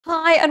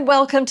Hi and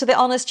welcome to The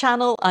Honest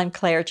Channel. I'm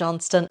Claire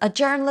Johnston, a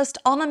journalist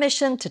on a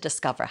mission to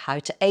discover how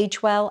to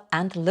age well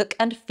and look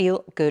and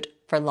feel good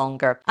for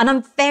longer. And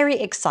I'm very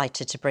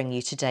excited to bring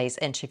you today's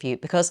interview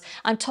because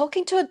I'm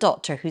talking to a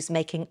doctor who's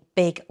making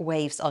big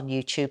waves on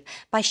YouTube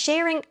by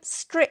sharing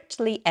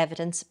strictly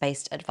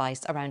evidence-based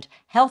advice around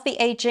healthy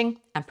aging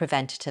and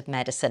preventative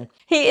medicine.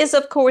 He is,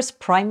 of course,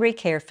 primary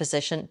care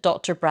physician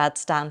Dr. Brad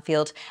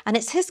Stanfield, and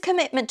it's his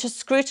commitment to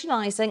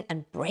scrutinising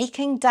and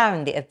breaking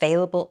down the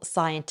available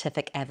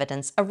scientific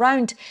evidence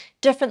around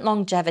different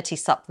longevity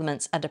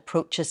supplements and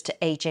approaches to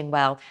aging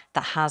well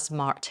that has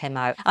marked him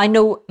out. I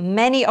know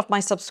many of my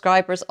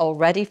subscribers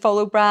already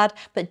follow Brad,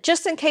 but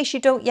just in case you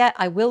don't yet,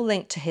 I will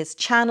link to his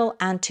channel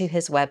and to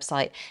his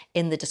website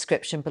in the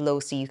description below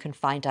so you can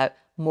find out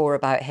more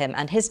about him,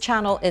 and his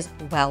channel is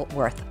well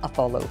worth a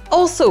follow.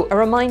 Also, a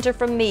reminder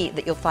from me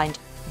that you'll find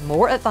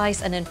more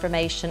advice and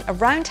information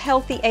around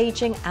healthy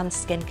aging and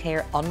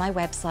skincare on my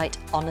website,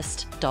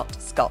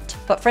 honest.scot.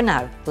 But for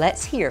now,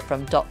 let's hear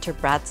from Dr.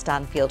 Brad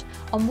Stanfield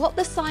on what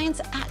the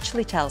science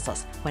actually tells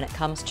us when it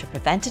comes to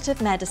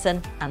preventative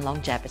medicine and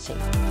longevity.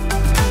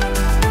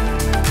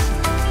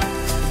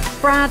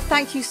 Brad,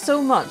 thank you so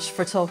much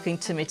for talking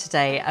to me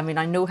today. I mean,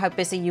 I know how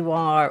busy you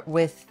are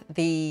with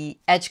the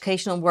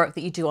educational work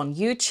that you do on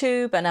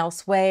YouTube and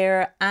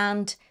elsewhere,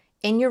 and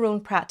in your own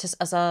practice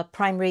as a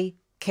primary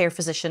care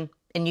physician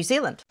in New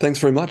Zealand. Thanks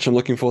very much. I'm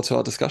looking forward to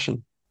our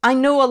discussion. I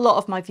know a lot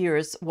of my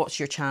viewers watch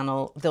your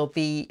channel. They'll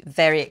be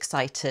very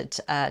excited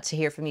to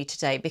hear from you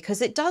today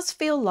because it does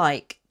feel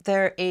like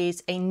there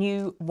is a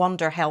new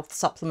wonder health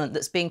supplement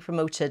that's being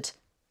promoted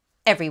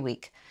every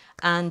week.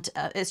 And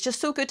it's just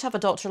so good to have a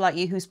doctor like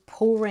you who's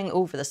poring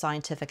over the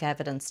scientific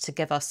evidence to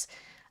give us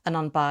an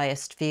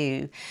unbiased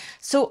view.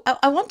 So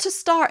I want to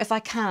start, if I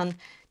can,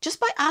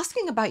 just by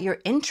asking about your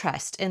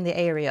interest in the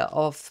area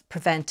of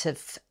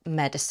preventive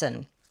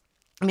medicine.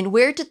 I mean,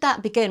 where did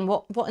that begin?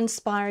 What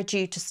inspired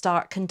you to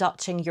start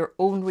conducting your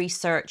own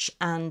research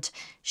and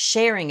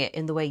sharing it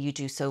in the way you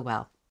do so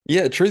well?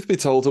 Yeah, truth be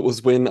told, it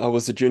was when I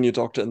was a junior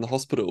doctor in the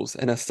hospitals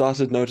and I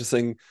started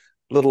noticing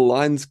little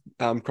lines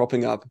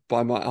cropping up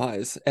by my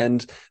eyes.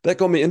 And that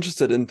got me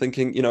interested in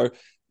thinking,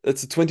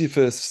 it's the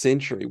 21st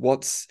century.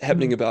 What's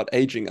happening about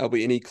aging? Are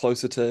we any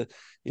closer to,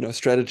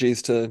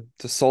 strategies to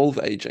solve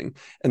aging?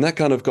 And that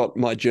kind of got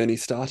my journey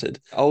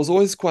started. I was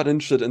always quite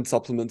interested in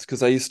supplements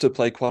because I used to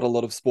play quite a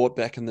lot of sport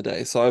back in the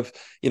day. So I've,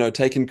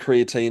 taken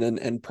creatine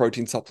and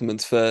protein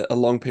supplements for a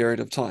long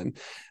period of time.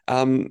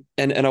 And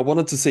I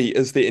wanted to see,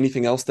 is there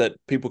anything else that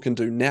people can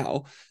do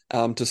now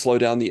to slow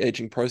down the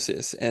aging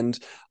process? And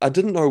I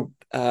didn't know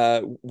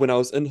when I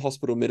was in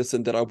hospital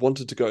medicine that I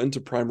wanted to go into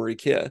primary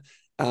care.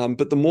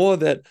 But the more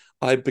that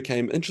I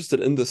became interested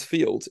in this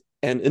field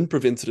and in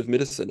preventative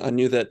medicine, I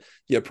knew that,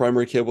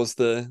 primary care was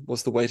the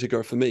way to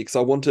go for me because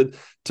I wanted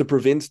to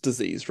prevent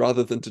disease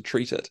rather than to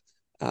treat it,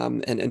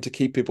 and to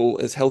keep people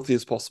as healthy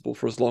as possible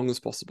for as long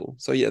as possible.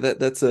 So yeah,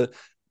 that's a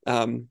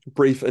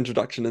brief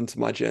introduction into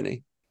my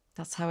journey.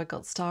 That's how it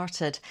got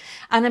started.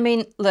 And I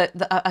mean, look,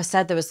 I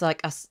said there was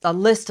like a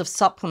list of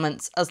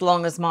supplements as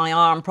long as my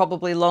arm,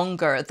 probably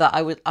longer, that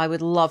I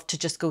would love to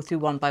just go through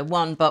one by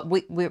one, but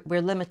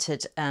we're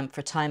limited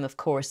for time, of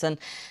course. And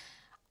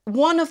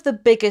one of the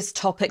biggest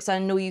topics I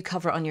know you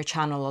cover on your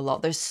channel a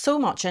lot, there's so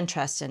much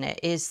interest in it,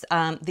 is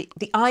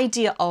the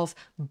idea of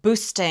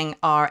boosting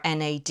our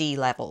NAD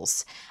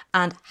levels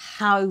and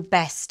how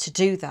best to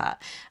do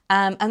that.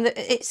 And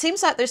it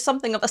seems like there's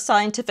something of a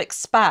scientific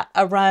spat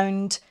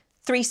around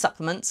three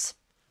supplements: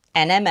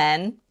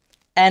 NMN,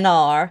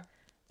 NR,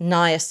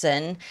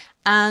 Niacin.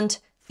 And,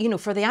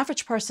 for the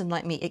average person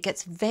like me, it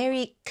gets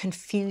very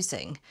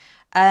confusing.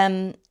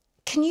 Can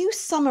you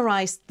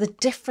summarize the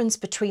difference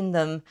between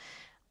them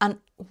and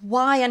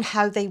why and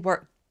how they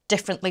work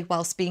differently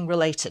whilst being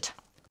related?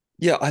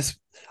 Yeah,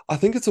 I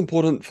think it's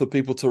important for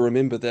people to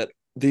remember that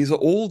these are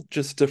all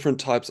just different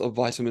types of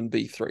vitamin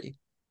B3.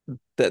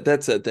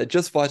 That's it. They're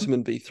just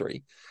vitamin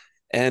B3.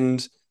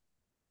 And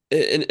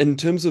in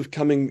terms of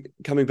coming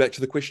back to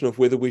the question of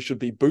whether we should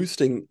be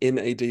boosting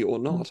NAD or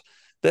not,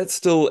 that's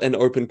still an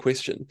open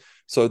question.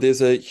 So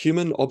there's a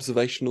human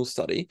observational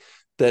study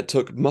that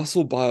took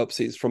muscle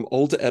biopsies from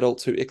older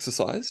adults who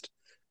exercised,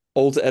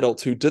 older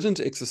adults who didn't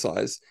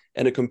exercise,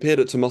 and it compared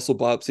it to muscle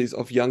biopsies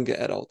of younger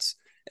adults.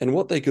 And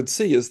what they could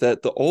see is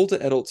that the older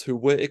adults who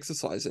were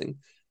exercising,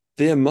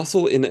 their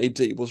muscle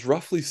NAD was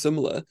roughly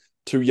similar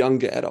to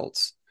younger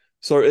adults.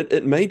 So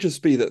it may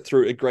just be that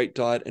through a great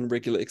diet and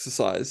regular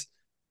exercise,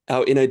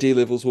 our NAD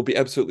levels will be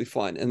absolutely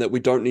fine and that we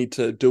don't need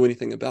to do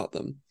anything about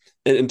them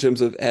in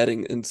terms of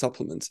adding in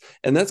supplements.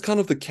 And that's kind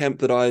of the camp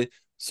that I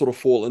sort of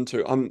fall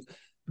into. I'm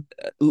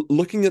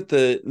looking at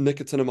the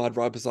nicotinamide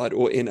riboside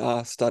or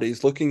NR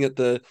studies, looking at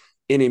the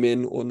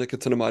NMN or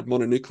nicotinamide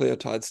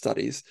mononucleotide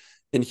studies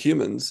in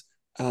humans.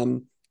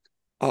 I'm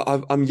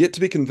yet to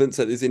be convinced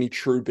that there's any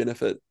true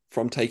benefit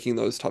from taking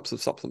those types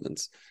of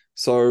supplements.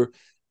 So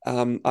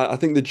I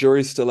think the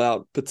jury's still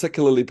out,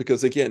 particularly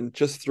because, again,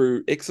 just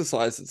through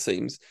exercise, it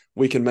seems,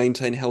 we can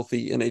maintain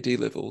healthy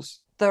NAD levels.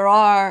 There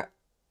are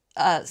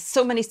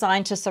so many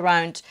scientists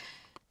around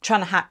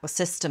trying to hack the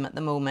system at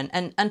the moment,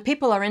 and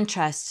people are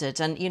interested.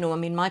 And, you know, I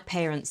mean, my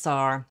parents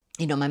are,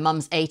 you know, my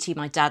mum's 80,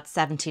 my dad's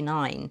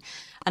 79,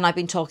 and I've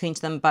been talking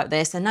to them about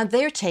this, and now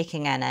they're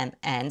taking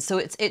NMN. So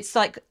it's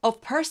like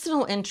of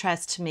personal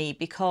interest to me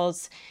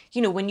because,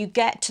 you know, when you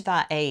get to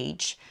that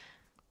age,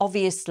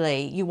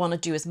 obviously you want to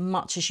do as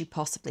much as you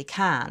possibly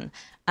can,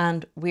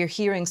 and we're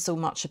hearing so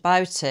much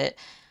about it.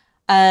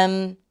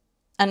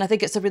 And I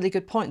think it's a really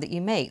good point that you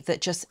make, that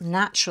just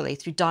naturally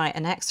through diet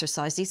and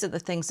exercise, these are the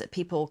things that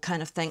people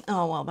kind of think,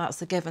 oh, well,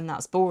 that's a given,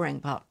 that's boring,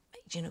 but,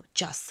 you know,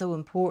 just so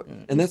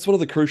important. And that's one of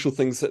the crucial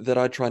things that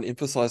I try and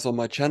emphasize on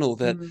my channel,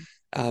 that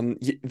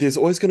there's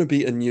always going to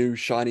be a new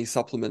shiny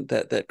supplement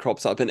that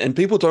crops up. And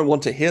people don't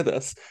want to hear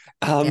this.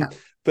 Yeah.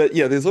 But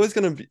yeah, there's always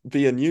going to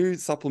be a new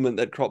supplement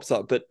that crops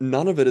up, but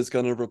none of it is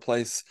going to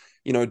replace,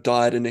 you know,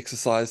 diet and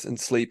exercise and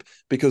sleep,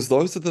 because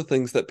those are the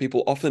things that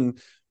people often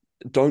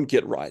don't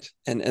get right,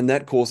 and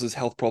that causes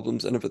health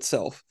problems in of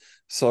itself.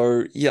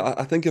 So yeah,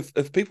 I think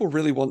if people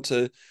really want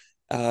to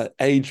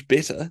age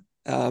better,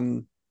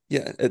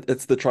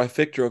 it's the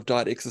trifecta of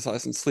diet,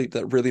 exercise, and sleep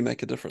that really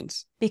make a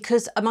difference.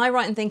 Because am I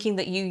right in thinking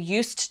that you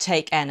used to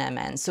take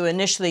NMN? So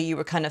initially you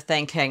were kind of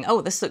thinking,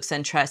 oh, this looks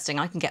interesting,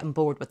 I can get on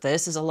board with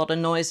this, there's a lot of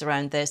noise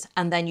around this,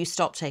 and then you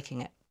stopped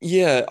taking it.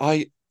 Yeah,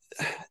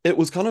 it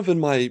was kind of in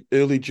my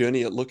early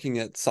journey at looking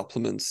at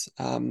supplements,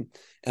 and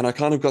I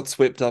kind of got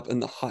swept up in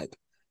the hype.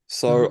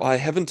 So I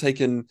haven't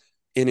taken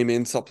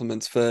NMN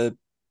supplements for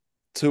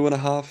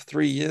 2.5,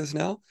 3 years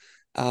now.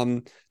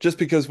 Just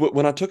because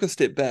when I took a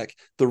step back,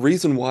 the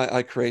reason why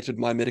I created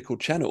my medical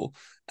channel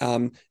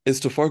is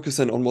to focus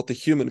in on what the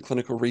human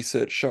clinical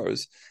research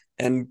shows.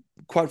 And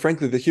quite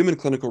frankly, the human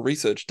clinical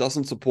research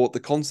doesn't support the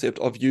concept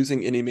of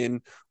using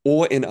NMN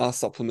or NR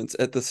supplements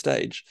at this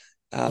stage.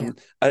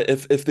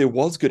 If there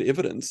was good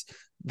evidence,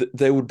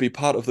 they would be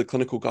part of the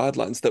clinical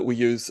guidelines that we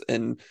use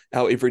in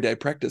our everyday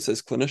practice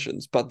as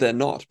clinicians, but they're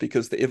not,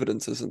 because the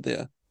evidence isn't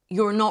there.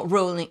 You're not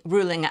ruling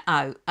it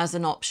out as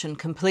an option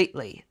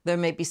completely. There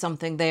may be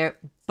something there,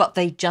 but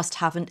they just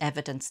haven't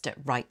evidenced it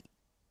right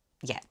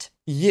yet.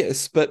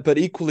 Yes, but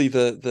equally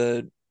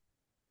the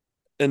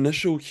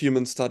initial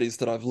human studies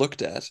that I've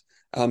looked at,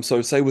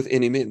 so say with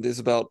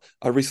NMN,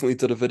 I recently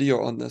did a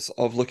video on this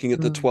of looking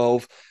at the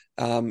 12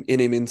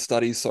 NMN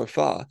studies so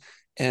far,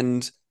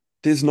 and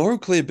there's no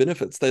clear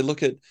benefits. They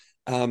look at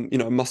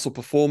muscle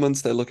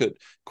performance. They look at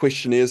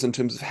questionnaires in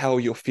terms of how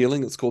you're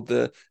feeling. It's called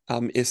the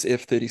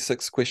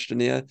SF-36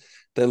 questionnaire.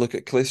 They look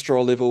at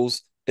cholesterol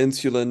levels,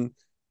 insulin,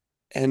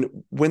 and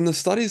when the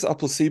studies are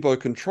placebo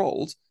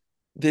controlled,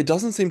 there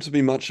doesn't seem to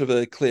be much of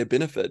a clear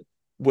benefit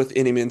with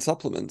NMN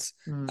supplements.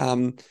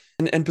 And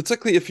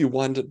particularly if you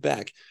wind it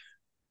back,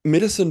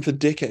 medicine for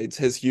decades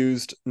has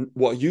used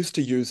what used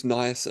to use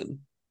niacin,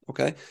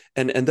 okay?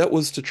 And that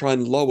was to try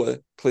and lower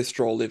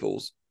cholesterol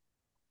levels.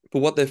 But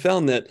what they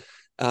found that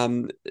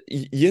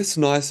yes,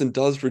 niacin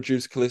does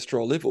reduce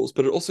cholesterol levels,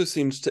 but it also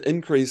seems to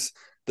increase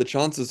the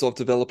chances of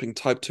developing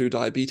type 2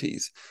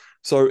 diabetes.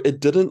 So it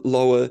didn't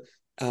lower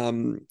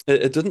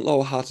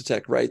heart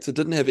attack rates. It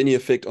didn't have any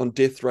effect on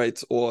death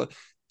rates or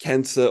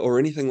cancer or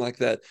anything like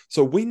that.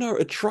 So we know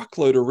a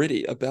truckload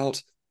already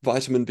about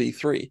vitamin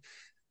B3.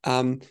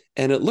 And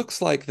it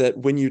looks like that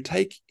when you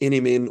take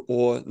NMN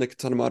or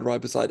nicotinamide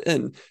riboside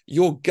in,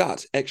 your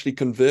gut actually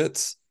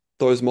converts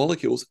those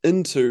molecules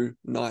into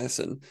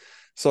niacin.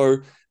 So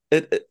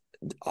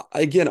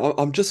again,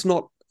 I'm just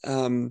not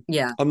I'm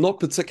not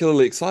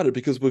particularly excited,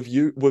 because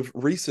we've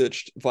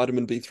researched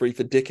vitamin B3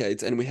 for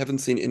decades and we haven't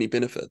seen any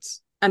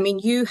benefits. I mean,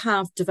 you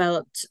have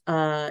developed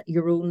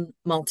your own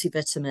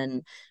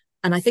multivitamin,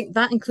 and I think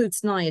that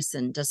includes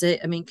niacin, does it?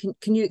 I mean,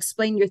 can you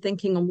explain your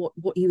thinking on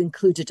what you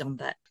included on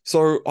that?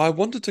 So I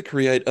wanted to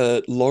create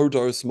a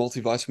low-dose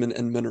multivitamin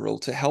and mineral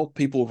to help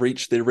people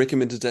reach their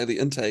recommended daily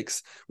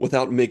intakes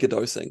without mega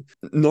dosing.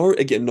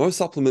 No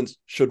supplement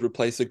should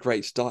replace a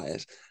great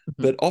diet,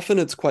 but often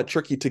it's quite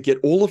tricky to get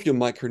all of your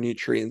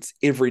micronutrients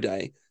every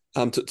day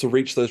to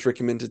reach those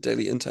recommended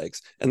daily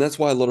intakes. And that's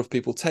why a lot of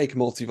people take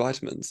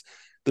multivitamins.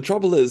 The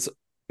trouble is,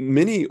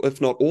 many, if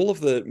not all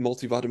of the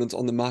multivitamins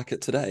on the market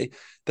today,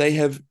 they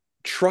have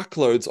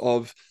truckloads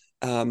of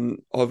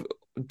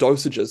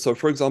dosages. So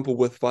for example,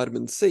 with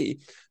vitamin C,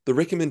 the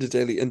recommended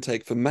daily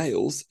intake for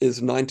males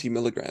is 90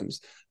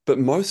 milligrams, but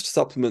most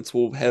supplements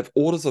will have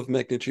orders of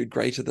magnitude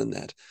greater than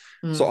that.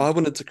 So I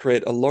wanted to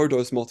create a low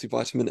dose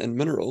multivitamin and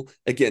mineral,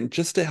 again,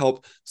 just to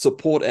help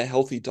support a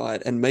healthy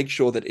diet and make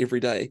sure that every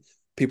day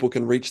people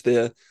can reach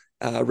their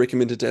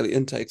recommended daily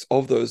intakes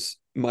of those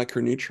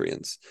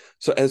micronutrients.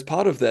 So as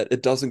part of that,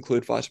 it does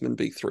include vitamin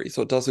B3.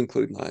 So it does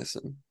include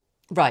niacin.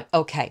 Right,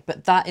 okay,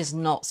 but that is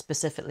not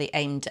specifically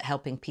aimed at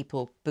helping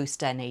people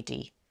boost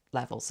NAD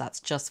levels. That's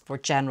just for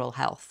general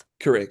health.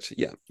 Correct.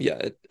 Yeah.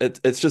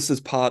 It's just as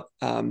part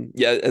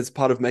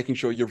of making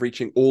sure you're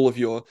reaching all of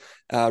your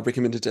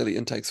recommended daily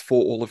intakes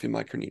for all of your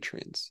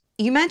micronutrients.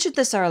 You mentioned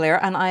this earlier,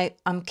 and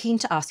I'm keen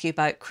to ask you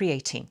about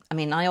creatine. I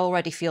mean, I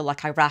already feel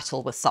like I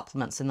rattle with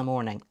supplements in the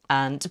morning,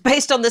 and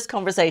based on this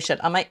conversation,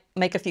 I might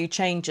make a few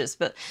changes,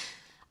 but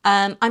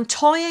I'm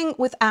toying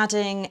with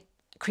adding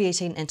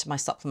creatine into my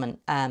supplement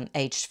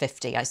aged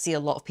 50. I see a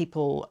lot of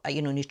people,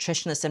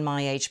 nutritionists in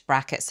my age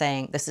bracket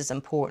saying this is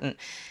important.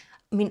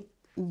 I mean,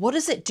 what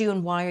does it do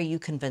and why are you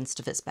convinced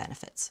of its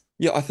benefits?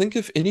 Yeah, I think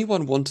if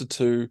anyone wanted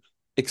to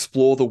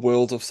explore the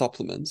world of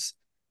supplements,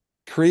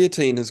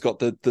 creatine has got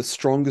the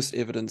strongest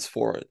evidence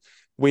for it.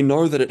 We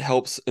know that it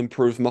helps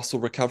improve muscle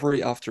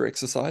recovery after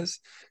exercise.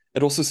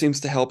 It also seems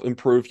to help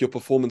improve your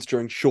performance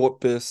during short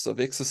bursts of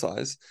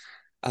exercise.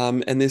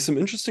 And there's some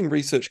interesting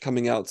research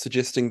coming out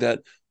suggesting that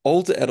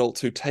older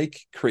adults who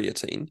take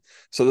creatine,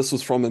 so this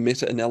was from a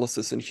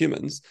meta-analysis in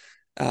humans,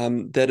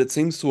 that it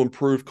seems to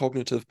improve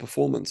cognitive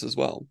performance as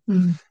well.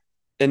 Mm.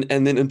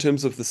 And then in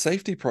terms of the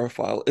safety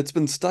profile, it's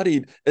been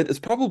studied. It is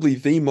probably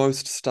the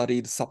most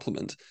studied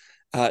supplement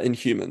in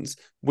humans.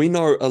 We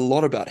know a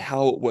lot about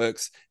how it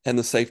works and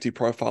the safety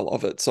profile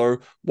of it. So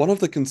one of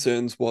the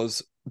concerns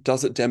was,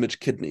 does it damage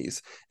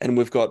kidneys? And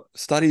we've got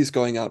studies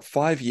going out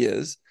 5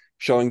 years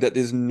showing that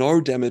there's no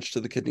damage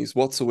to the kidneys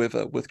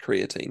whatsoever with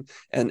creatine.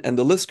 And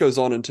the list goes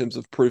on in terms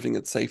of proving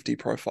its safety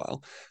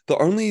profile. The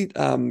only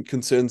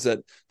concerns that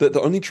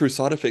the only true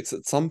side effects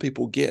that some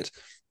people get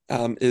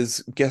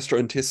is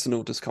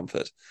gastrointestinal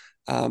discomfort.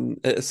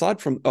 Aside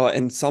from,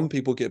 and some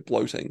people get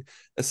bloating.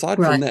 Aside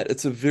from Right. that,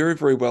 it's a very,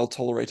 very well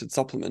tolerated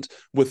supplement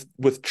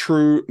with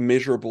true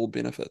measurable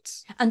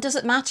benefits. And does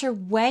it matter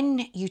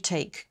when you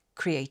take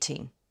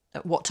creatine?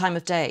 At what time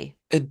of day?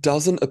 It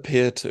doesn't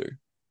appear to.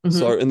 Mhm.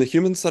 So in the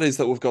human studies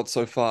that we've got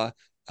so far,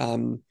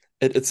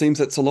 it seems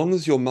that so long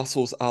as your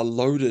muscles are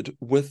loaded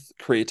with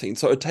creatine,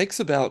 so it takes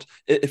about,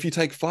 if you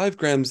take 5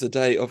 grams a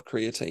day of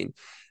creatine,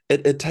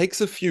 it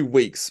takes a few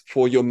weeks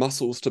for your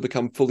muscles to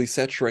become fully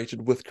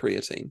saturated with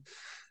creatine.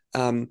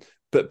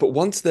 But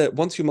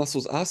once your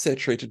muscles are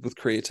saturated with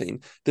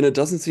creatine, then it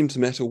doesn't seem to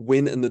matter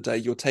when in the day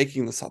you're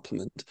taking the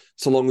supplement,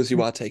 so long as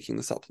you are taking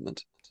the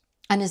supplement.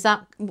 And is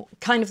that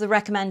kind of the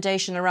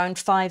recommendation, around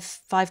 5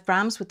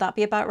 grams? Would that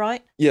be about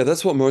right? Yeah,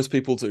 that's what most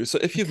people do. So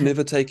if you've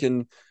never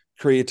taken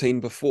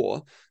creatine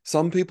before,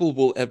 some people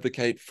will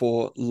advocate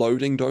for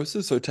loading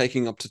doses, so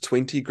taking up to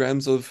 20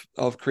 grams of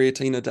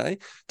creatine a day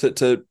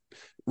to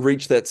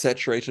reach that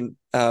saturation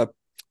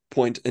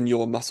point in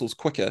your muscles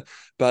quicker.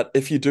 But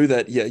if you do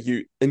that, yeah,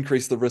 you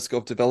increase the risk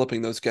of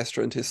developing those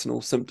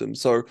gastrointestinal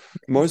symptoms. So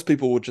most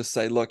people would just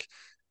say, look,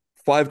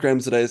 5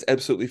 grams a day is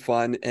absolutely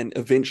fine, and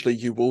eventually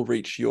you will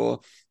reach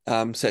your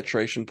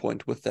saturation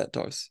point with that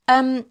dose.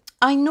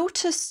 I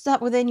noticed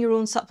that within your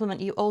own supplement,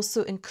 you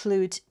also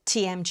include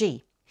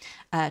TMG,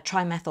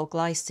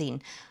 trimethylglycine.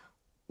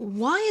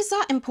 Why is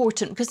that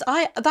important? Because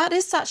that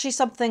is actually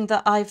something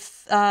that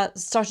I've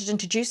started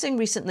introducing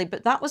recently,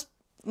 but that was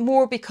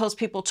more because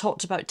people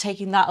talked about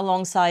taking that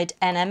alongside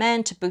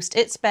NMN to boost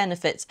its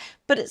benefits.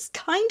 But it's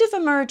kind of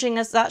emerging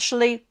as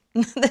actually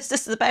this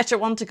is the better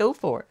one to go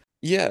for.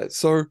 Yeah,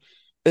 so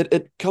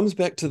it comes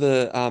back to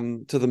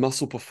the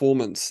muscle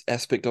performance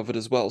aspect of it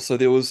as well. So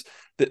there's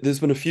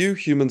been a few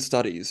human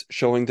studies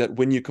showing that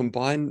when you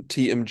combine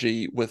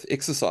TMG with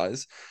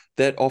exercise,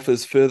 that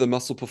offers further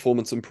muscle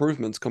performance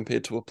improvements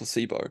compared to a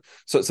placebo.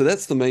 So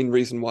that's the main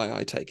reason why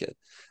I take it,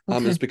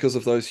 is because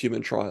of those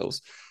human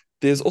trials.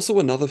 There's also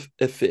another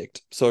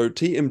effect. So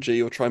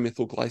TMG, or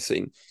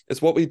trimethylglycine,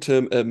 is what we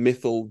term a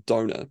methyl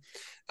donor,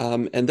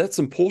 and that's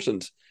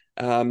important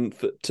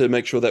to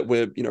make sure that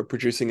we're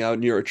producing our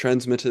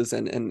neurotransmitters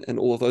and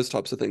all of those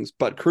types of things.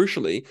 But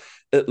crucially,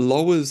 it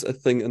lowers a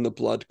thing in the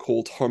blood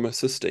called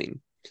homocysteine.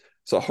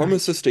 So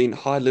homocysteine,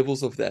 high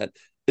levels of that,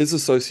 is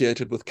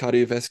associated with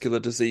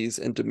cardiovascular disease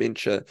and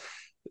dementia.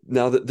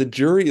 Now, the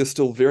jury is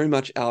still very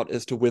much out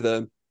as to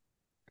whether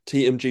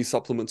TMG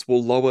supplements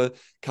will lower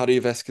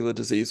cardiovascular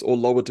disease or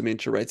lower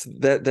dementia rates.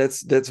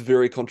 That's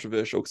very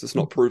controversial because it's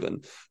not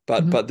proven,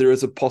 but there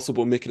is a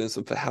possible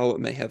mechanism for how it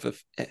may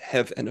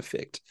have an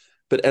effect.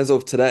 But as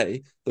of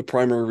today, the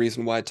primary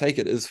reason why I take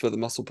it is for the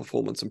muscle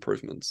performance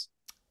improvements.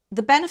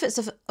 The benefits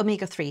of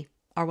omega-3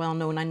 are well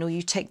known. I know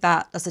you take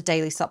that as a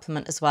daily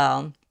supplement as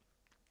well.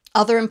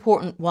 Other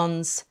important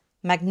ones: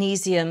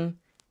 magnesium,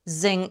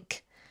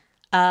 zinc,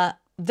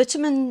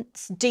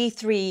 vitamins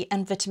D3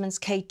 and vitamins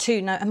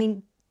K2. Now, I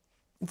mean,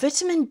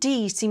 vitamin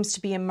D seems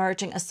to be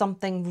emerging as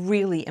something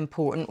really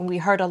important. We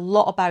heard a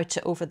lot about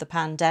it over the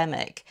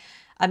pandemic.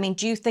 I mean,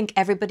 do you think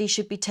everybody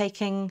should be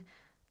taking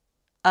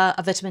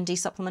a vitamin D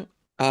supplement?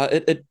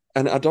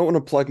 And I don't want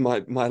to plug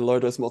my low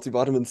dose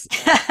multivitamins.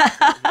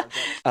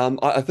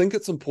 I think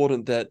it's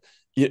important that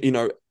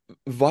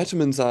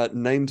vitamins are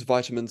named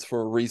vitamins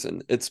for a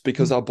reason. It's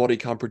because our body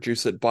can't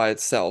produce it by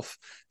itself.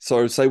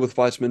 So say with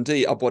vitamin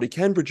D, our body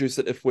can produce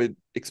it if we're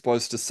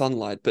exposed to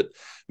sunlight, but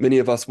many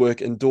of us work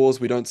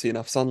indoors, we don't see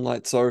enough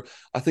sunlight. So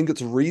I think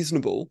it's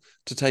reasonable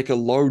to take a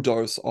low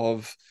dose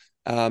of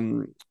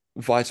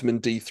vitamin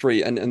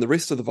D3 and the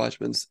rest of the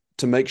vitamins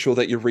to make sure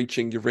that you're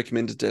reaching your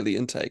recommended daily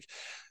intake.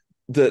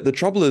 The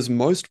trouble is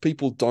most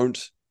people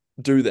don't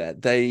do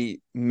that. They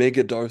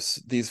mega dose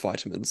these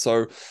vitamins.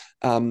 So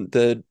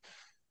the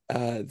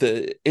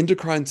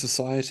Endocrine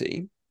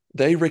Society,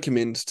 they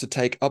recommend to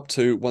take up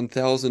to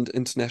 1,000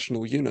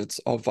 international units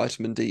of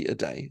vitamin D a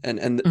day,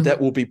 and that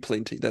will be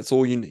plenty. That's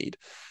all you need.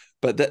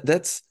 but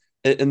that's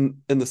in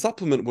the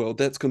supplement world,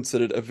 that's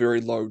considered a very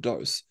low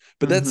dose,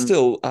 but that's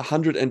still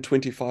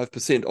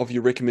 125% of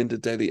your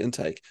recommended daily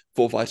intake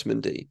for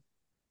vitamin D.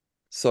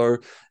 So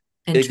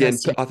again,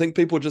 I think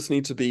people just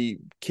need to be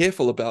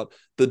careful about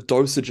the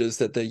dosages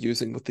that they're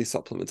using with these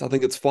supplements. I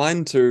think it's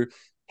fine to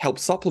help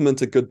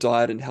supplement a good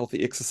diet and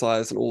healthy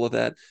exercise and all of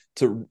that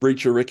to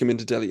reach your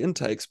recommended daily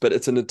intakes, but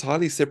it's an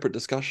entirely separate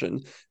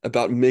discussion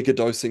about mega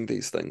dosing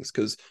these things,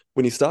 because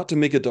when you start to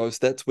mega dose,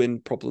 that's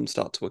when problems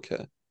start to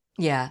occur.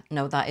 Yeah,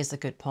 no, that is a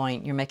good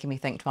point. You're making me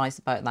think twice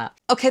about that.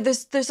 Okay,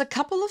 there's a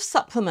couple of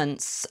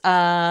supplements,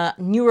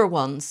 newer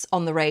ones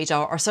on the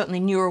radar, or certainly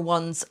newer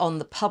ones on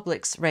the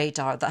public's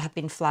radar that have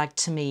been flagged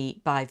to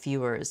me by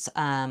viewers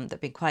that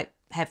have been quite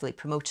heavily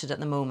promoted at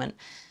the moment.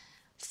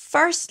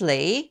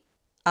 Firstly,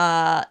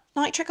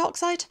 nitric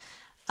oxide.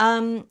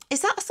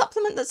 Is that a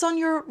supplement that's on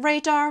your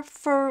radar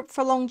for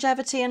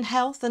longevity and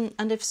health?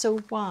 And if so,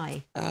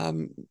 why?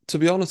 To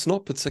be honest,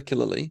 not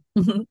particularly.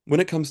 When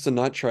it comes to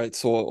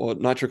nitrates or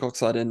nitric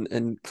oxide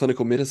in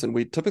clinical medicine,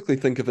 we typically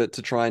think of it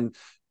to try and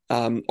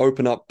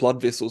open up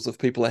blood vessels if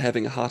people are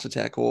having a heart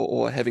attack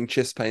or having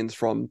chest pains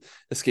from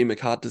ischemic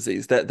heart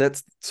disease.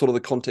 That's sort of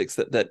the context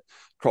that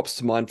crops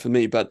to mind for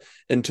me. But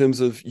in terms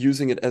of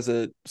using it as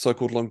a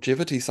so-called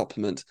longevity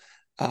supplement,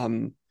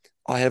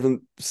 I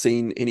haven't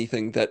seen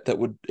anything that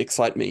would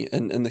excite me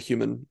in the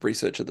human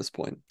research at this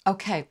point.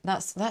 Okay,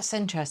 that's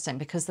interesting,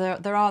 because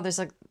there's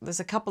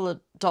a couple of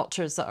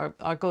doctors that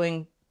are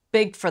going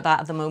big for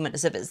that at the moment,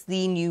 as if it's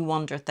the new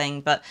wonder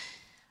thing. But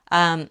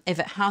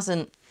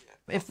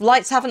if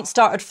lights haven't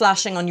started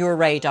flashing on your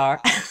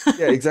radar.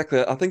 Yeah,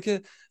 exactly. I think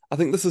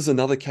this is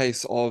another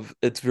case of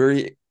it's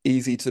very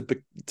easy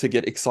to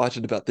get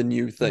excited about the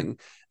new thing,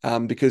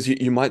 because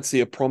you might see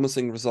a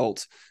promising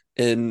result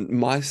in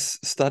mice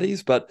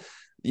studies, but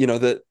you know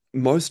that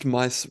most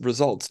mice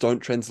results don't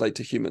translate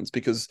to humans,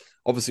 because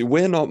obviously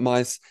we're not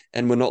mice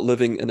and we're not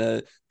living in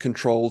a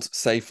controlled,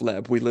 safe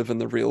lab. We live in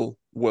the real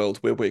world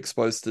where we're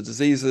exposed to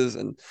diseases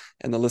and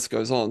the list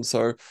goes on.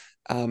 So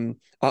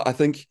I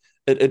think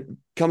it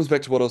comes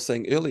back to what I was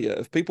saying earlier.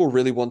 If people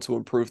really want to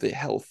improve their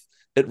health,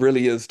 it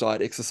really is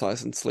diet,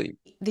 exercise, and sleep.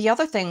 The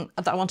other thing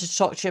that I wanted to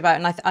talk to you about,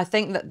 and I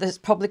think that there's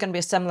probably going to be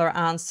a similar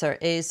answer,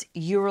 is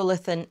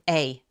Urolithin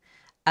A.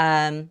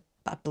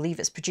 I believe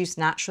it's produced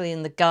naturally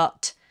in the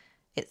gut.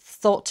 It's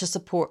thought to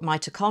support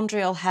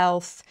mitochondrial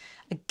health.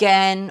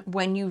 Again,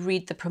 when you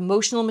read the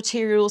promotional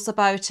materials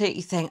about it,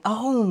 you think,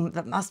 oh,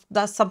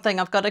 that's something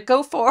I've got to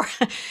go for.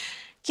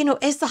 You know,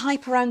 is the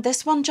hype around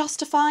this one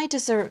justified?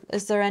 Is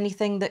there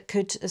anything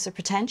is there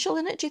potential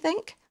in it, do you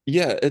think?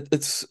 Yeah,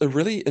 it's a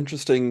really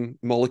interesting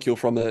molecule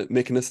from a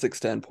mechanistic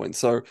standpoint.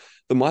 So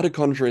the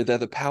mitochondria, they're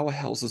the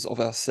powerhouses of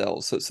our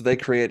cells. So they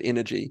create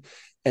energy.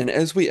 And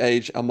as we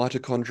age, our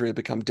mitochondria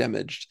become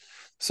damaged.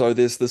 So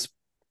there's this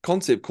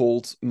concept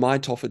called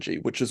mitophagy,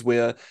 which is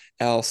where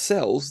our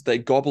cells, they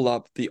gobble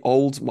up the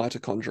old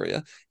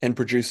mitochondria and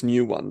produce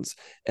new ones.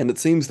 And it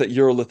seems that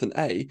Urolithin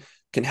A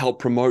can help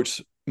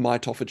promote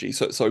mitophagy,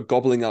 so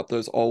gobbling up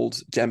those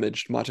old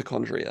damaged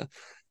mitochondria.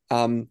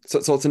 So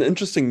it's an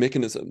interesting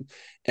mechanism,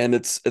 and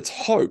it's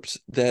hoped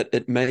that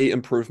it may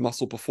improve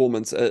muscle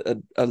performance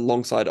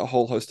alongside a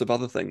whole host of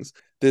other things.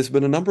 There's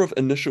been a number of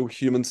initial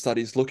human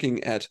studies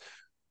looking at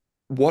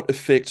what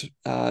effect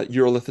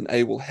Urolithin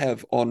A will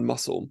have on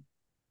muscle,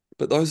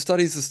 but those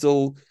studies are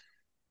still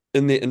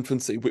in their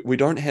infancy. We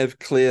don't have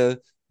clear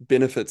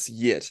benefits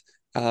yet.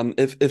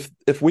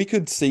 If we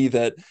could see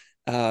that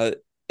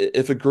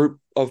if a group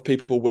of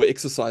people were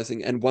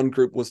exercising and one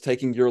group was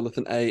taking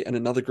Urolithin A and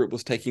another group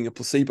was taking a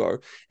placebo,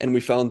 and we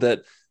found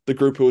that the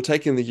group who were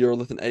taking the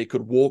Urolithin A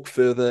could walk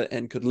further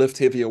and could lift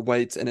heavier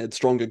weights and had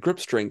stronger grip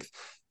strength,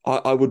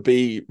 I would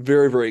be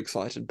very, very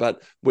excited.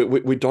 But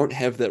we don't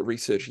have that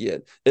research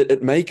yet.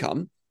 It may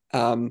come,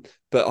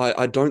 but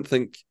I don't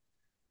think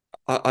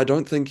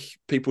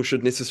people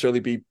should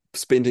necessarily be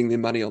spending their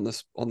money on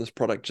this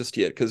product just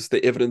yet, because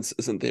the evidence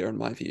isn't there in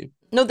my view.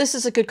 No, this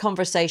is a good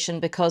conversation,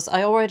 because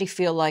I already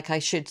feel like I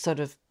should sort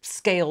of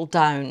scale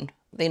down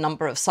the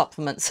number of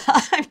supplements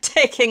I'm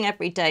taking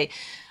every day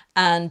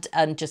and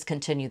just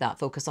continue that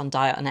focus on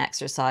diet and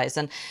exercise.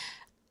 And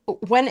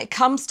when it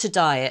comes to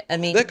diet, I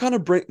mean, that kind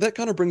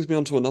of brings me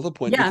on to another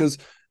point, because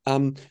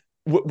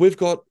we've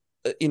got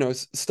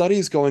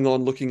studies going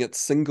on looking at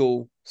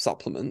single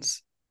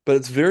supplements, but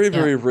it's very,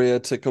 very rare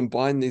to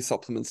combine these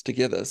supplements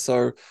together.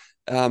 So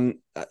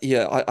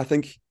I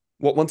think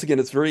once again,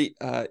 it's very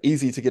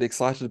easy to get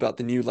excited about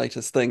the new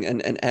latest thing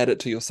and add it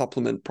to your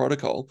supplement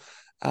protocol.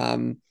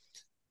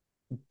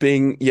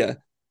 Being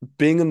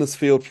in this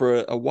field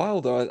for a while,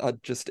 though,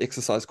 I'd just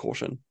exercise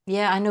caution.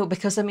 Yeah, I know,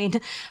 because I mean,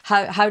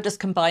 how does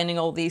combining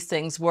all these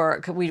things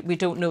work? We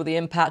don't know the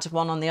impact of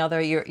one on the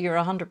other. You're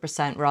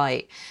 100%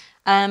 right.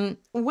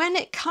 When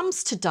it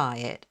comes to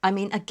diet, I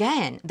mean,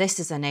 again, this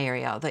is an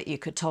area that you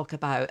could talk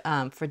about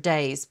for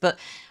days, but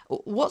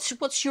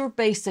what's your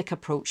basic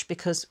approach?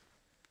 Because,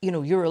 you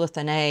know,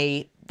 Urolithin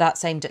A,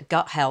 that's aimed at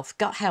gut health.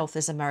 Gut health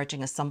is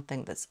emerging as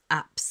something that's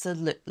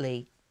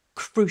absolutely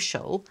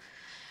crucial.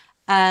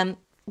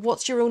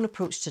 what's your own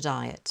approach to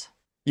diet?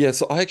 Yeah,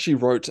 so I actually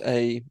wrote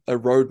a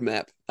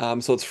roadmap.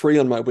 So it's free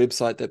on my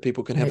website that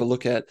people can have a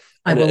look at,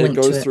 I and will it link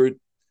to goes it. through.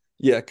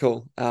 Yeah,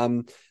 cool.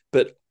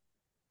 But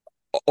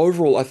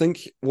overall, I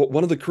think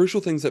one of the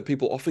crucial things that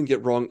people often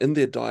get wrong in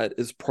their diet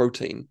is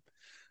protein.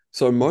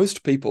 So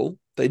most people,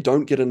 they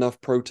don't get enough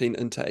protein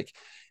intake.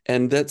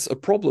 And that's a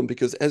problem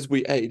because as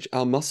we age,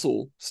 our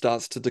muscle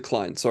starts to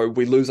decline. So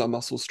we lose our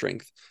muscle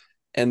strength.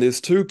 And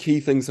there's two key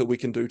things that we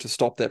can do to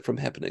stop that from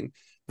happening: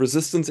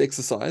 resistance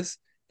exercise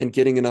and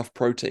getting enough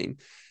protein.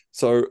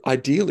 So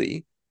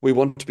ideally, we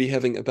want to be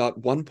having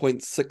about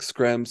 1.6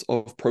 grams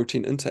of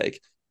protein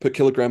intake per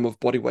kilogram of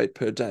body weight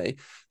per day.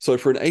 So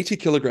for an 80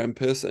 kilogram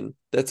person,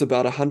 that's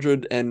about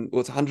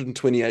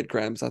 128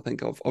 grams, I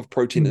think, of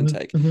protein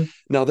intake.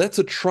 Now that's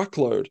a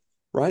truckload,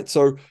 right?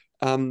 So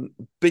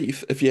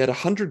beef, if you had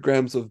 100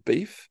 grams of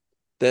beef,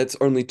 that's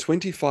only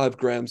 25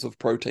 grams of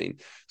protein.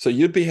 So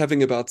you'd be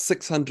having about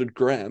 600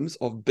 grams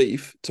of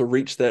beef to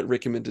reach that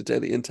recommended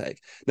daily intake.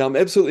 Now, I'm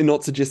absolutely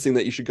not suggesting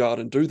that you should go out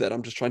and do that.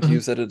 I'm just trying to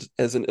use that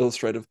as an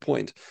illustrative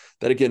point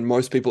that, again,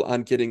 most people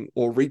aren't getting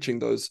or reaching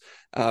those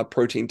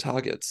protein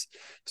targets.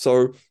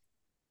 So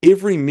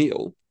every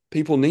meal,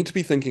 people need to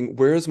be thinking,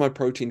 where is my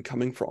protein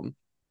coming from?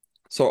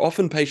 So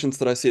often patients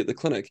that I see at the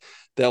clinic,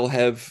 they'll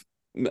have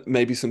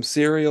maybe some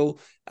cereal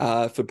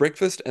for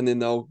breakfast, and then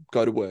they'll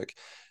go to work.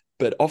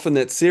 But often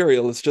that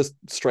cereal is just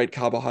straight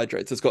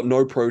carbohydrates. It's got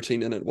no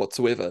protein in it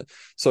whatsoever.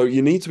 So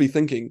you need to be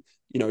thinking,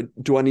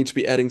 do I need to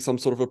be adding some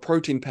sort of a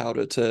protein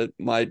powder to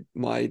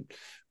my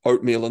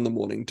oatmeal in the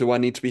morning? Do I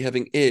need to be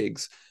having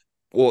eggs?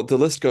 Or the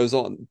list goes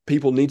on.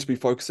 People need to be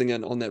focusing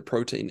in on that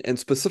protein, and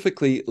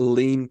specifically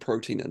lean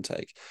protein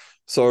intake.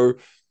 So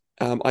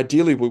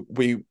ideally,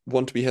 we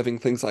want to be having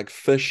things like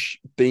fish,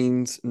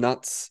 beans,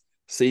 nuts,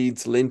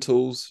 seeds,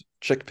 lentils,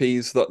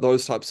 chickpeas,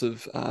 those types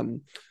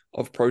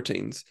of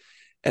proteins.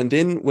 And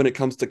then when it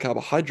comes to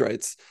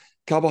carbohydrates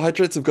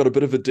have got a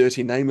bit of a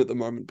dirty name at the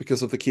moment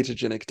because of the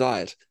ketogenic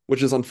diet,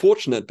 which is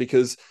unfortunate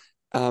because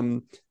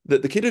the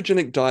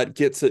ketogenic diet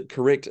gets it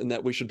correct in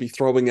that we should be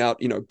throwing out,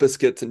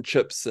 biscuits and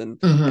chips and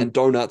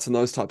donuts and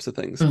those types of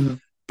things.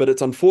 But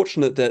it's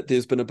unfortunate that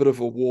there's been a bit of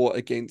a war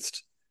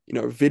against,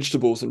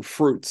 vegetables and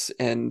fruits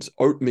and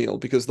oatmeal,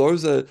 because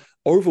those are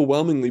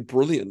overwhelmingly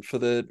brilliant for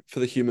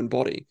the human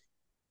body.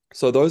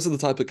 So those are the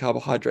type of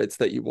carbohydrates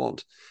that you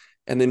want.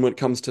 And then when it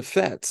comes to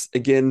fats,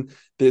 again,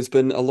 there's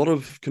been a lot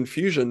of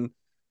confusion,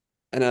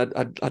 and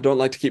I don't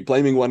like to keep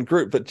blaming one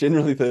group, but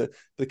generally the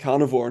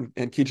carnivore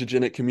and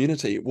ketogenic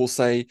community will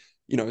say,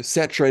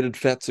 saturated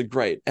fats are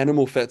great,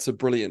 animal fats are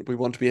brilliant, we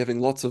want to be having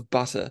lots of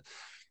butter.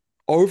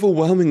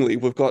 Overwhelmingly,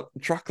 we've got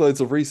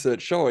truckloads of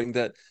research showing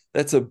that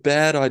that's a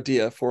bad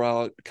idea for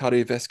our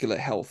cardiovascular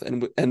health.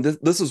 And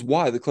this is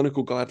why the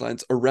clinical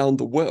guidelines around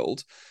the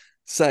world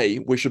say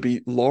we should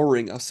be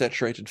lowering our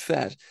saturated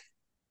fat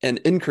and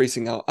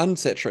increasing our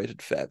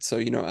unsaturated fat. So,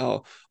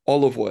 our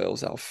olive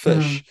oils, our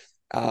fish,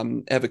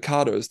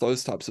 avocados,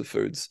 those types of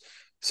foods.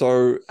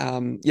 So,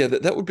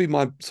 that would be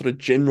my sort of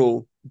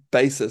general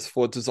basis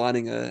for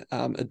designing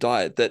a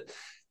diet that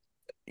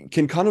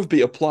can kind of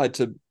be applied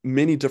to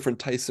many different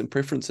tastes and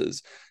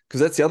preferences. Because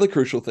that's the other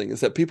crucial thing,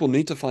 is that people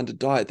need to find a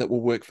diet that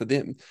will work for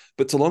them.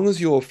 But so long as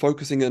you're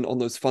focusing in on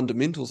those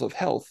fundamentals of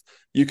health,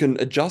 you can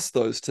adjust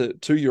those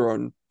to your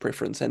own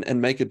preference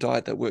and make a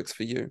diet that works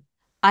for you.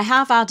 I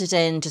have added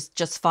in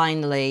just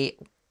finally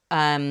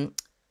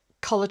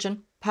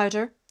collagen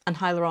powder and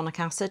hyaluronic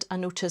acid. I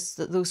noticed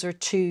that those are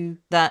two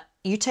that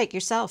you take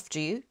yourself. Do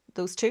you?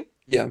 Those two?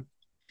 Yeah.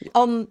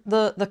 On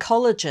the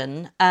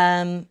collagen,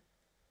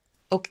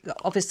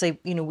 obviously,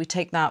 we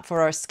take that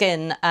for our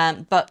skin,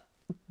 but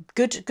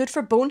good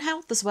for bone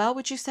health as well.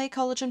 Would you say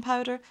collagen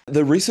powder?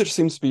 The research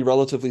seems to be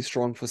relatively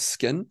strong for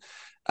skin.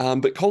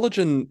 But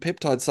collagen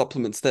peptide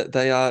supplements, that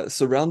they are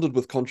surrounded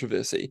with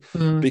controversy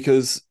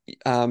because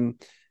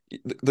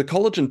the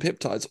collagen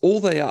peptides, all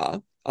they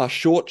are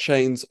short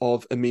chains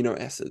of amino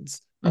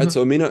acids, right?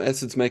 So amino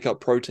acids make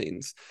up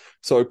proteins.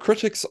 So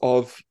critics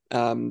of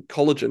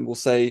collagen will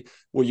say,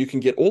 well, you can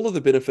get all of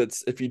the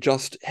benefits if you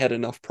just had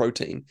enough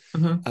protein.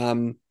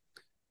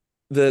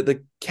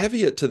 The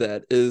caveat to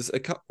that is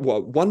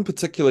one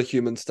particular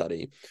human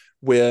study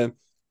where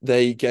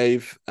they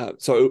gave,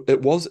 so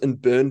it was in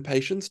burn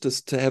patients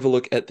to have a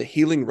look at the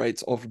healing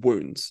rates of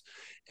wounds.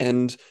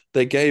 And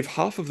they gave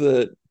half of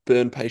the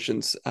burn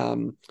patients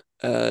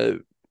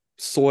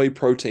soy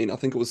protein, I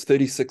think it was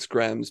 36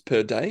 grams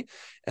per day.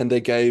 And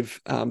they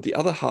gave the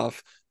other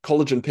half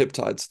collagen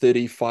peptides,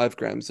 35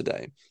 grams a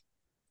day.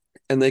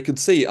 And they could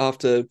see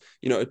after,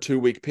 a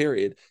 2-week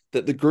period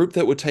that the group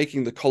that were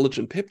taking the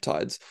collagen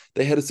peptides,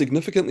 they had a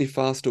significantly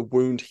faster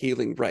wound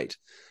healing rate.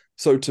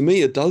 So to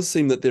me, it does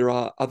seem that there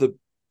are other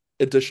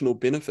additional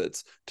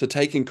benefits to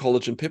taking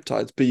collagen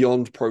peptides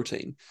beyond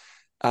protein.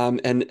 And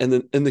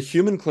in the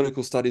human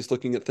clinical studies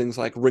looking at things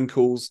like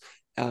wrinkles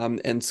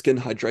and skin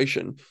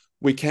hydration,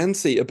 we can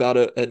see about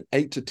an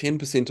 8 to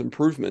 10%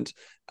 improvement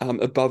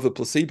above a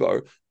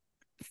placebo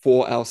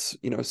for our,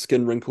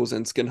 skin wrinkles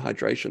and skin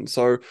hydration.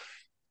 So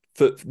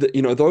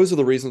those are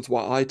the reasons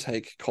why I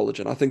take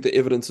collagen. I think the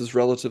evidence is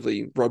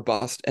relatively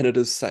robust and it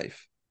is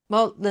safe.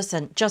 Well,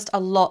 listen, just a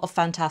lot of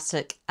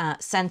fantastic,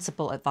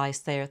 sensible advice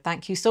there.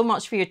 Thank you so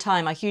much for your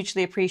time. I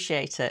hugely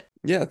appreciate it.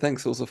 Yeah,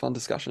 thanks. It was a fun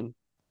discussion.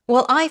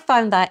 Well, I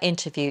found that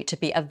interview to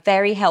be a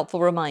very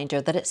helpful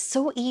reminder that it's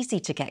so easy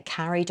to get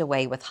carried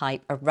away with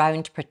hype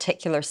around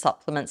particular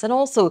supplements, and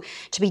also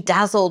to be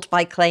dazzled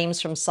by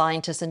claims from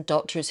scientists and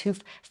doctors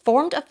who've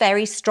formed a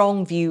very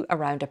strong view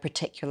around a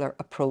particular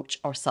approach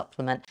or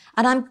supplement.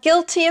 And I'm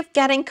guilty of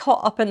getting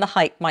caught up in the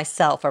hype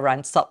myself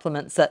around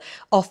supplements that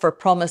offer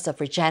promise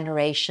of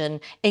regeneration,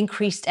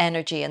 increased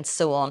energy, and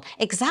so on,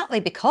 exactly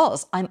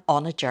because I'm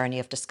on a journey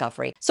of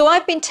discovery. So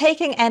I've been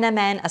taking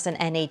NMN as an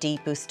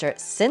NAD booster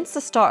since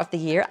the start of the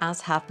year,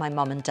 as have my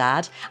mum and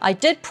dad. I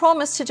did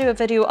promise to do a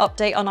video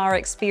update on our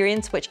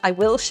experience, which I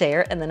will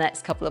share in the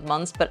next couple of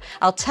months, but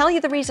I'll tell you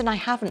the reason I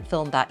haven't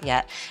filmed that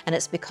yet, and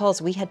it's because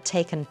we had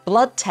taken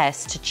blood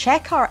tests to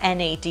check our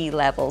NAD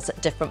levels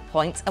at different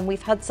points, and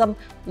we've had some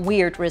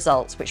weird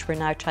results, which we're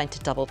now trying to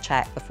double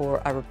check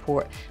before I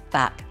report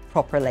back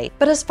properly.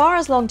 But as far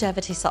as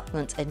longevity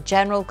supplements in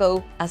general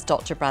go, as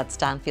Dr. Brad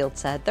Stanfield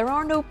said, there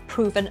are no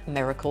proven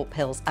miracle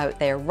pills out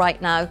there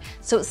right now,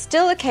 so it's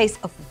still a case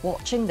of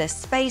watching this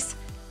space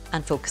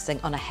and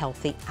focusing on a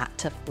healthy,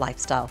 active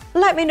lifestyle.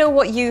 Let me know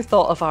what you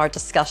thought of our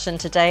discussion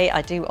today.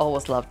 I do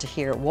always love to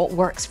hear what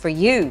works for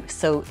you,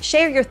 so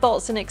share your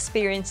thoughts and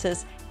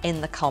experiences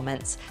in the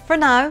comments. For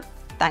now,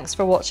 thanks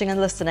for watching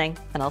and listening,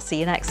 and I'll see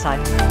you next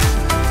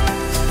time.